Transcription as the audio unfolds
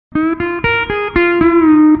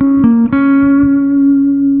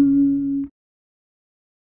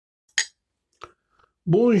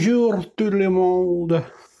Bonjour tout le monde.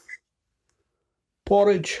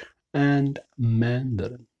 Porridge and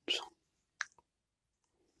mandarins.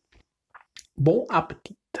 Bon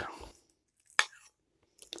appetit.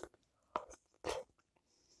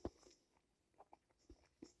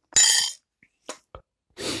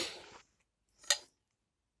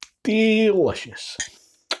 Delicious.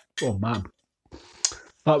 Oh man.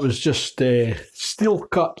 That was just steel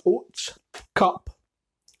cut oats cup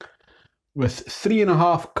with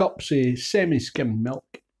 3.5 cups of semi-skimmed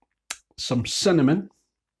milk, some cinnamon.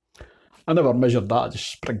 I never measured that, I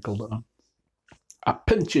just sprinkled it on. A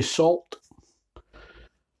pinch of salt.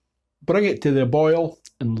 Bring it to the boil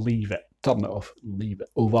and leave it. Turn it off and leave it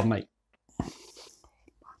overnight.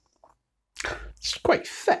 It's quite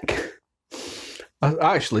thick. I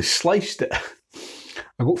actually sliced it.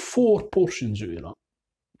 I got 4 portions out of that.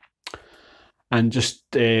 And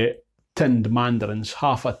just tinned mandarins,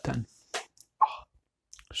 half a tin. Oh,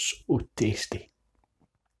 so tasty.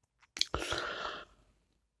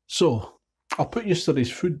 So, I'll put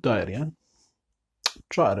yesterday's food diary in.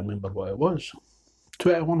 Try to remember what it was.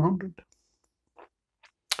 2 out of 100.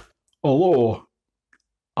 Although,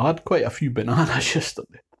 I had quite a few bananas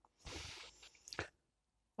yesterday.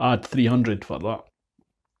 I had 300 for that.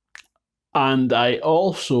 And I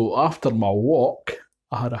also, after my walk,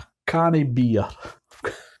 I had a can of beer.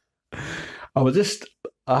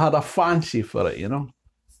 I had a fancy for it, you know.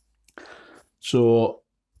 So,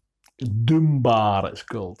 Doom Bar it's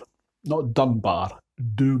called. Not Dunbar,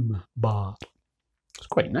 Doom Bar. It's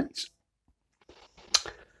quite nice.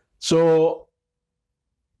 So,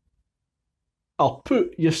 I'll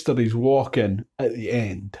put yesterday's walk in at the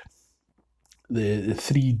end. The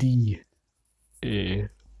 3D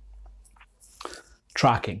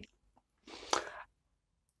tracking.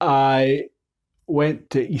 I went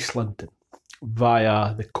to East London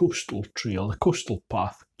via the coastal trail, the coastal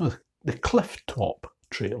path, no, the cliff top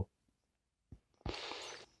trail.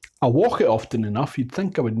 I walk it often enough, you'd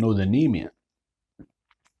think I would know the name of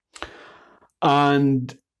it.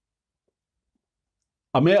 And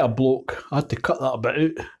I met a bloke, I had to cut that a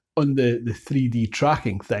bit out on the 3D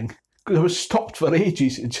tracking thing, because I was stopped for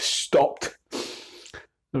ages, it just stopped.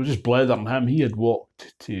 I was just blethering him. He had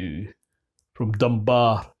walked from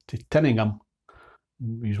Dunbar to Tinningham.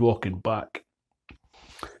 He was walking back.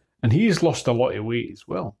 And he's lost a lot of weight as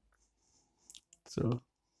well. So,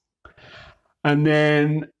 and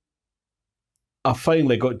then I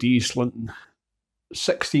finally got to East London.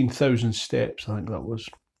 16,000 steps, I think that was.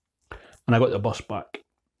 And I got the bus back.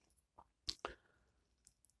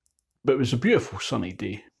 But it was a beautiful sunny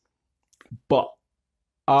day. But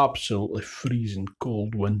absolutely freezing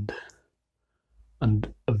cold wind.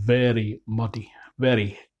 And very muddy,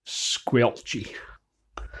 very squelchy.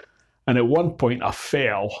 And at one point I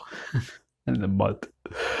fell in the mud.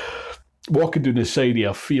 Walking down the side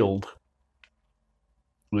of a field,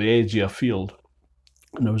 the edge of a field,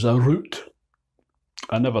 and there was a root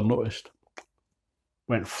I never noticed.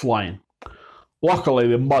 Went flying. Luckily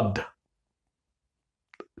the mud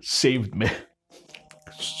saved me.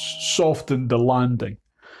 Softened the landing.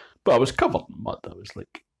 But I was covered in mud, I was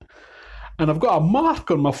like. And I've got a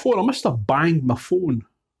mark on my phone. I must have banged my phone.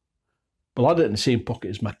 Well, I had it in the same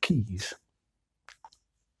pocket as my keys.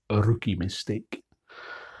 A rookie mistake.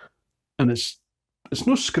 And it's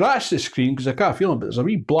no scratch the screen because I can't feel it, but there's a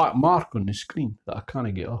wee black mark on the screen that I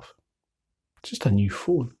can't get off. It's just a new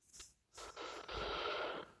phone.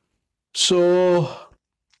 So,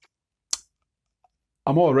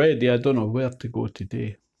 I'm all ready. I don't know where to go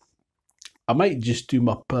today. I might just do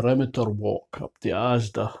my perimeter walk up to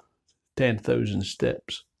Asda, 10,000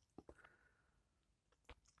 steps.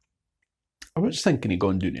 I was thinking of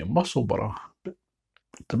going down to Musselburgh, but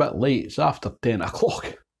it's a bit late. It's after 10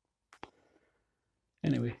 o'clock.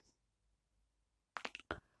 Anyway.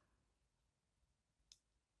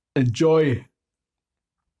 Enjoy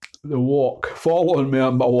the walk. Following me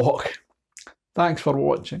on my walk. Thanks for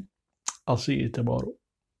watching. I'll see you tomorrow.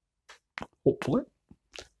 Hopefully.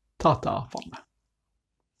 Ta-ta for now.